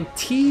Dragon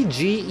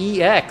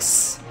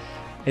TGEX.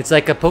 It's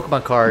like a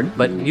Pokemon card,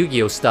 but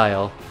Yu-Gi-Oh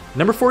style.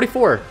 Number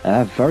 44.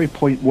 Very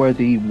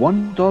point-worthy,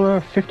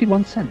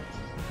 $1.51.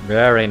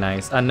 Very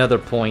nice. Another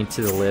point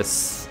to the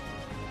list.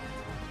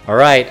 All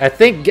right, I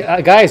think,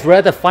 guys, we're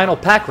at the final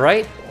pack,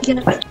 right?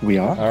 Yes. We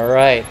are. All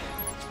right.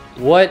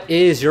 What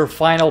is your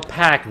final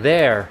pack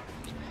there?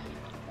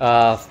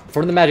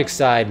 From the Magic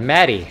side,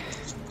 Madisan.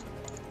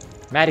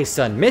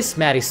 Miss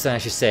Madisan, I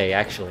should say,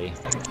 actually.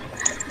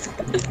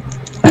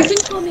 You can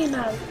call me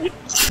Maddie.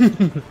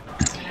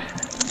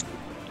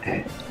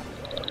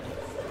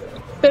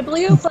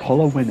 Bibliophile.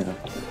 Polo winner.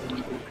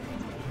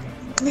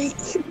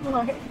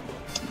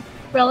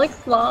 Relic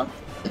Sloth,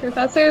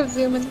 Professor of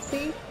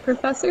Zoomancy,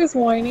 Professor's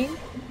Warning,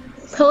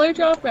 Pillar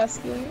Drop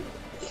Rescuer,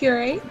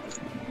 Curate,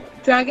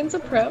 Dragon's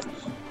Approach,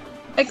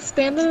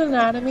 Expanded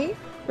Anatomy,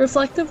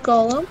 Reflective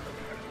Golem,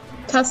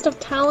 Test of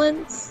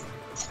Talents,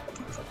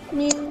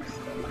 Muse,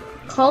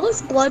 Call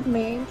Us Blood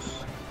Mage,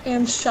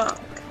 and Shock.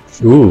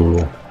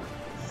 Ooh.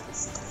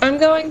 I'm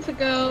going to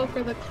go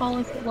for the Call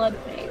of Blood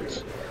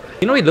Mage.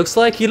 You know what he looks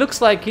like? He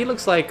looks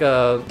like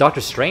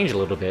Doctor Strange a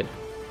little bit.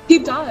 He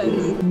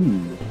does.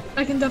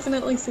 I can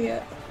definitely see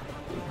it.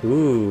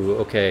 Ooh,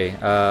 okay.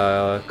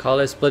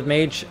 Collis Blood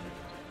Mage,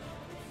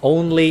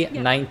 only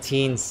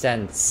 19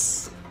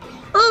 cents.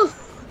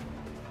 Oof.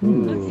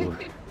 Ooh.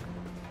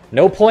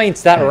 No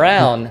points that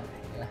round.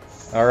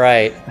 All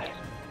right,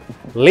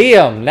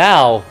 Liam.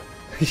 Now,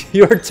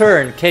 your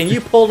turn. Can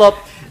you pull up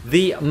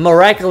the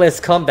miraculous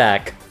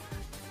comeback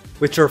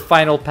with your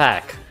final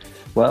pack?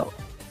 Well,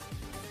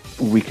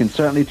 we can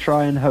certainly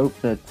try and hope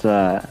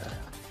that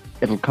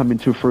it'll come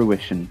into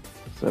fruition.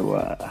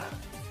 So,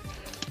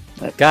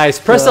 guys,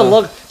 press a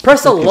look.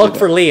 Press a look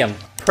for Liam.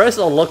 Press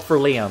a look for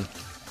Liam.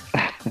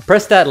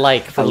 Press that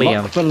like for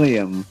Liam. Look for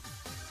Liam.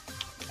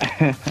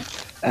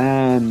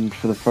 And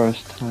for the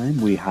first time,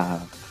 we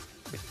have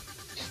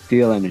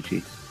Steel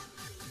Energy.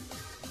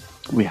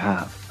 We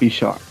have B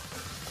Sharp.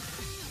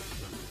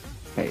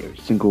 A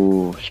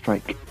single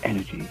strike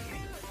energy.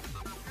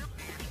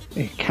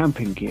 A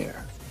camping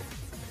gear.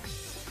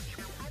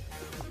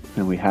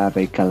 And we have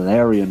a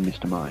Galarian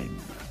Mr. Mime.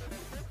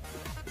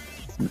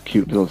 Some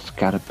cute little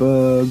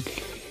Scatterbug.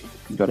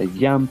 We got a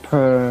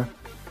Yamper.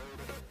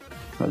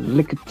 Got a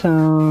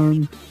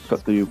Lickitung.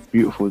 Got the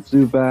beautiful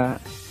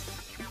Zubat.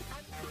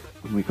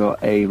 And we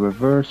got a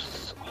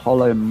reverse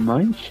hollow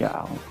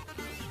Mineshaw.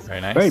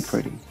 Very nice. Very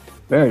pretty.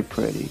 Very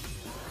pretty.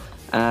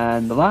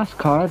 And the last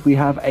card, we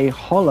have a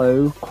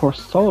hollow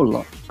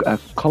Colossal.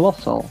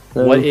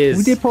 So what is?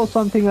 We did pull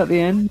something at the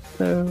end,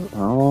 so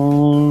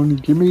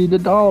give me the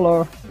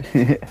dollar.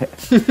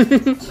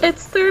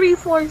 It's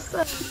 34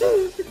 cents.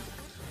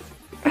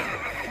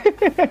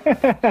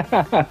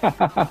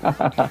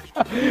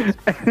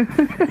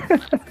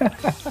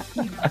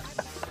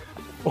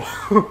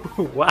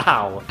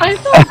 Wow. I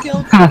feel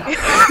guilty.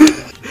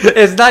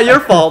 It's not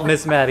your fault,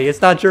 Miss Maddie.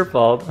 It's not your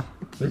fault.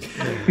 I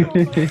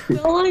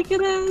feel like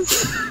it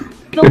is.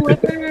 The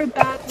liquor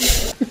bad.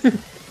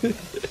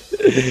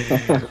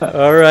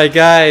 Alright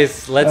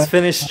guys, let's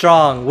finish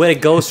strong with a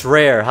Ghost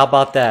Rare. How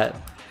about that?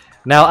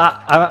 Now,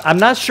 I'm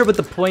not sure what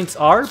the points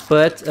are,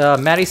 but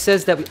Maddie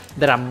says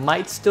that I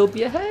might still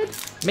be ahead.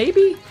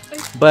 Maybe?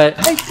 But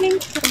I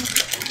think so.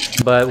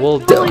 But we'll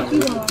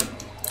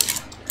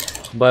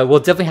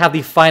definitely have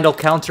the final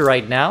counter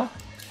right now.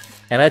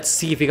 And let's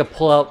see if we can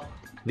pull out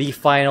the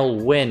final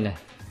win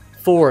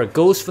for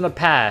Ghost from the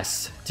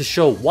Past to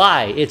show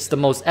why it's the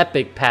most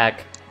epic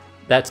pack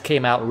that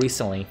came out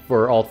recently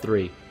for all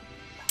three.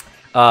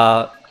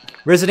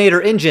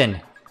 Resonator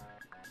Engine,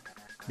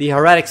 the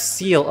Hieratic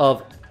Seal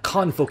of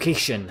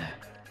Convocation,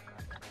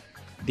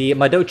 the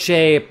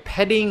Madoche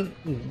Petting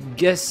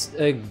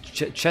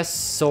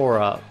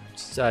Chessora,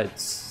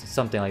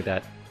 something like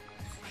that.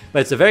 But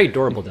it's a very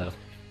adorable though.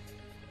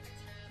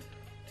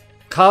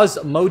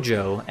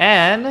 Cosmojo,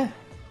 and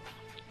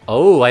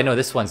oh, I know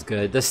this one's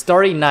good. The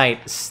Starry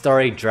Night,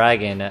 Starry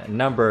Dragon,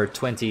 number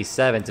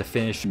 27 to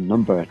finish.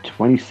 Number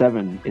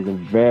 27 is a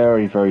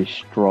very, very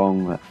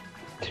strong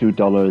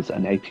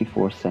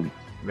 $2.84.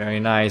 Very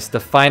nice. The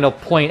final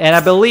point, and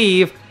I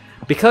believe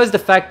because the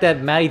fact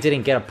that Maddie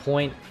didn't get a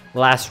point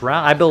last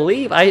round, I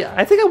believe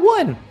I think I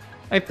won.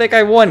 I think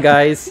I won,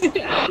 guys.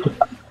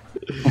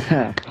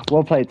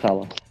 Well played,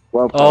 Tyler.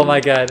 Well played. Oh my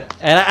god.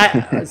 And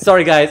I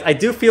sorry guys, I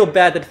do feel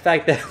bad the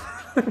fact that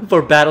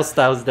for battle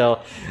styles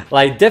though.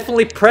 Like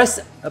definitely press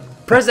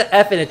the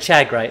F in the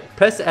chat, right?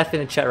 Press the F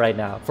in the chat right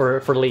now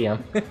for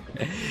Liam.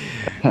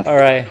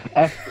 Alright.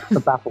 F the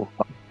battle.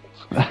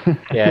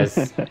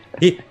 Yes.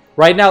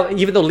 Right now,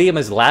 even though Liam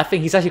is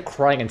laughing, he's actually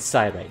crying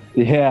inside right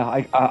now. Yeah,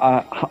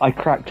 I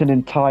cracked an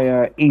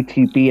entire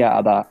ETB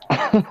out of that.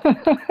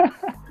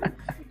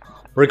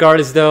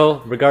 Regardless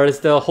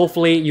though,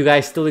 hopefully you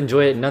guys still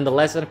enjoy it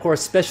nonetheless. And of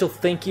course, special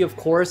thank you, of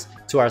course,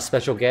 to our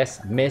special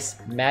guest, Miss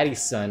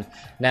Madisan.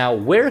 Now,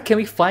 where can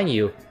we find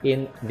you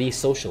in the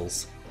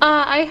socials?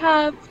 I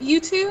have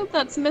YouTube,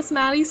 that's Miss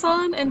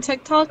Madisan, and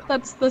TikTok,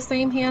 that's the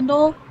same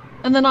handle.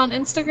 And then on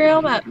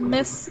Instagram at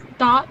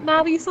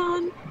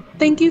miss.madisan.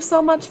 Thank you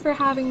so much for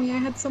having me. I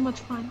had so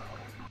much fun.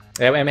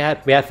 Yeah,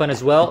 we had fun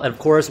as well, and of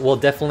course, we'll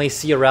definitely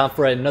see you around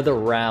for another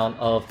round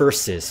of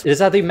Versus. It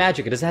doesn't have to be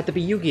Magic, it doesn't have to be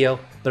Yu-Gi-Oh,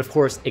 but of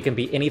course, it can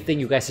be anything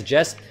you guys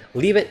suggest.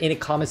 Leave it in the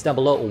comments down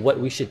below what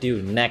we should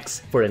do next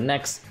for the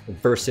next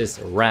Versus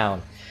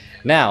round.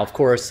 Now, of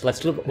course,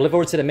 let's flip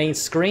over to the main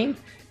screen,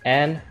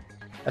 and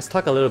let's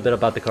talk a little bit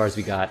about the cards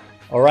we got.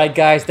 Alright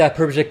guys, that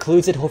pretty much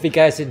concludes it. Hope you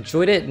guys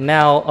enjoyed it.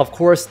 Now, of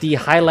course, the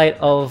highlight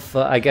of,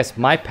 I guess,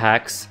 my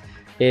packs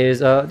is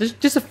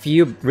just a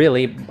few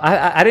really.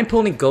 I didn't pull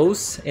any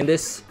ghosts in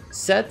this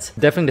set.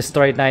 Definitely the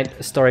Starry Night,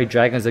 Starry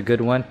Dragon is a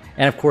good one,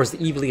 and of course the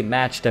Evilly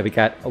Matched that we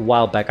got a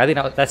while back. I think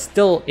that's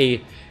still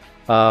a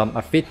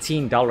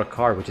 $15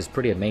 card, which is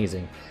pretty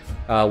amazing.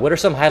 What are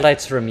some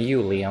highlights from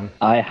you, Liam?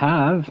 I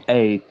have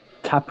a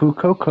Tapu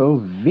Koko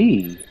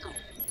V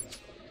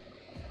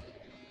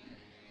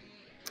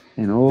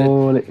in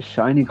all its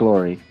shiny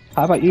glory.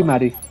 How about you,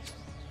 Maddie?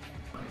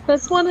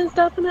 This one is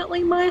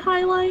definitely my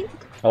highlight.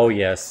 Oh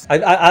yes,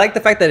 I like the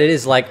fact that it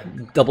is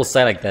like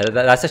double-sided like that.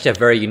 That's such a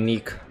very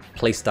unique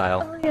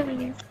playstyle. Oh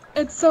yeah,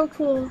 it's so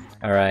cool.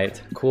 All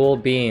right, cool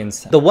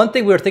beans. The one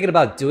thing we were thinking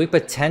about doing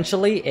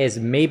potentially is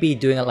maybe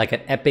doing like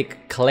an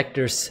epic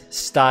collector's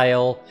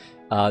style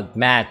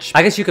match.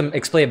 I guess you can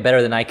explain it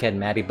better than I can,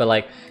 Maddie, but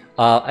like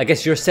I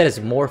guess your set is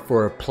more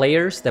for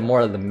players than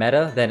more of the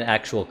meta than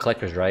actual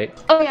collectors, right?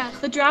 Oh yeah,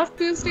 the draft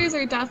boosters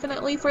are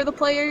definitely for the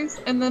players,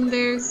 and then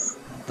there's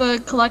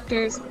the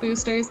collectors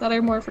boosters that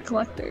are more for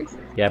collectors.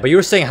 Yeah, but you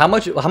were saying how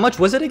much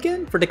was it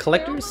again for the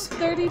collectors?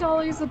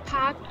 $30 a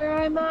pack where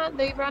I'm at.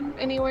 They run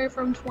anywhere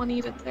from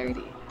 20 to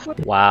 30.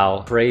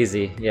 Wow,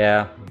 crazy.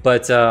 Yeah,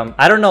 but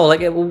I don't know,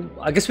 like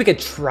I guess we could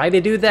try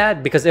to do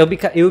that because it would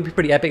be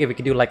pretty epic if we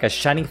could do like a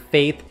Shining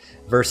Faith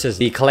versus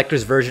the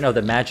collector's version of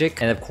the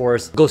Magic, and of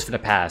course Ghost from the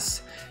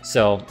Past.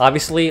 So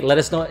obviously let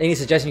us know any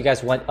suggestions you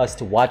guys want us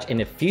to watch in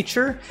the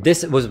future.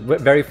 This was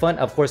very fun.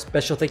 Of course,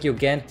 special thank you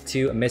again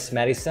to Miss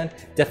Madisan.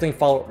 Definitely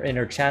follow her in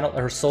her channel.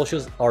 Her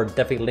socials are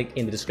definitely linked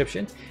in the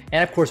description,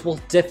 and of course we'll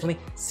definitely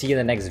see you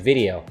in the next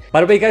video.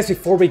 By the way guys,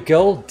 before we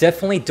go,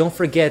 definitely don't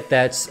forget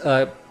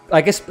that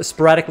I guess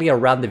sporadically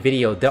around the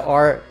video there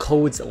are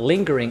codes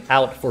lingering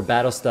out for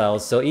battle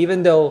styles. So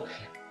even though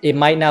it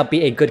might not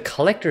be a good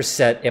collector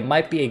set, it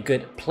might be a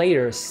good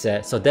player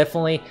set. So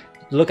definitely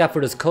look out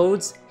for those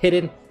codes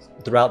hidden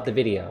throughout the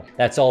video.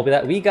 That's all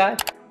that we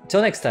got.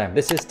 Until next time,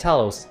 this is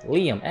Talos,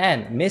 Liam,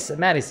 and Miss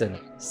Madisan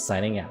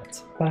signing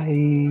out.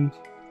 Bye.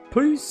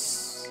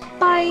 Peace.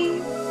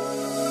 Bye.